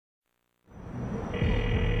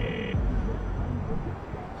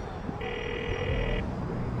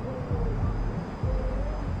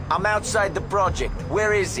I'm outside the project.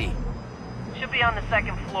 Where is he? Should be on the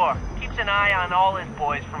second floor. Keeps an eye on all his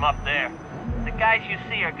boys from up there. The guys you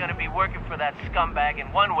see are gonna be working for that scumbag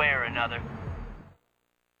in one way or another.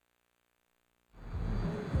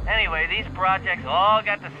 Anyway, these projects all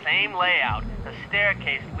got the same layout. A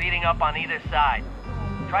staircase leading up on either side.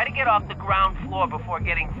 Try to get off the ground floor before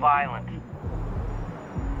getting violent.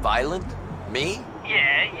 Violent? Me?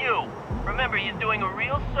 Yeah, you. Remember, you're doing a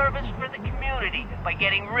real service for the community by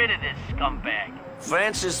getting rid of this scumbag.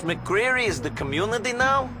 Francis McCreary is the community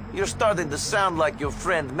now? You're starting to sound like your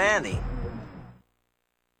friend Manny.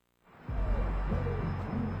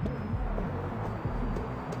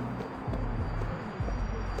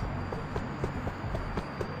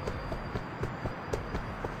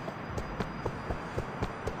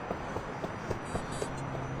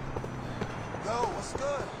 Yo, what's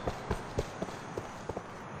good?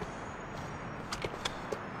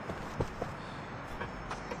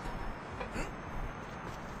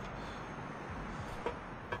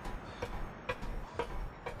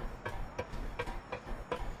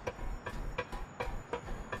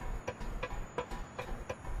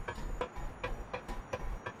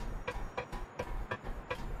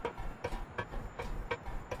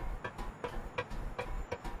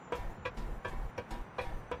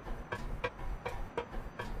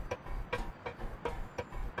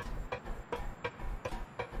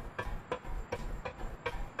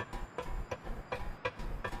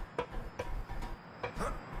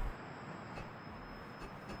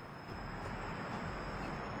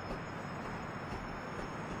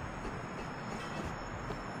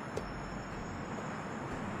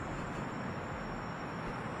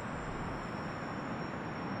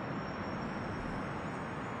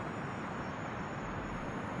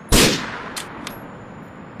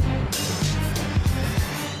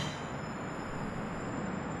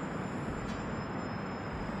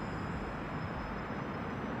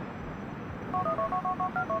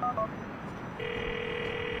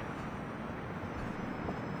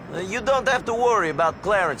 You don't have to worry about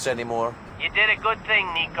Clarence anymore. You did a good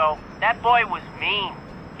thing, Nico. That boy was mean.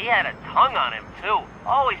 He had a tongue on him, too.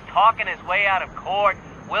 Always talking his way out of court,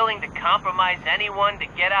 willing to compromise anyone to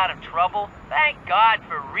get out of trouble. Thank God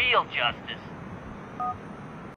for real justice.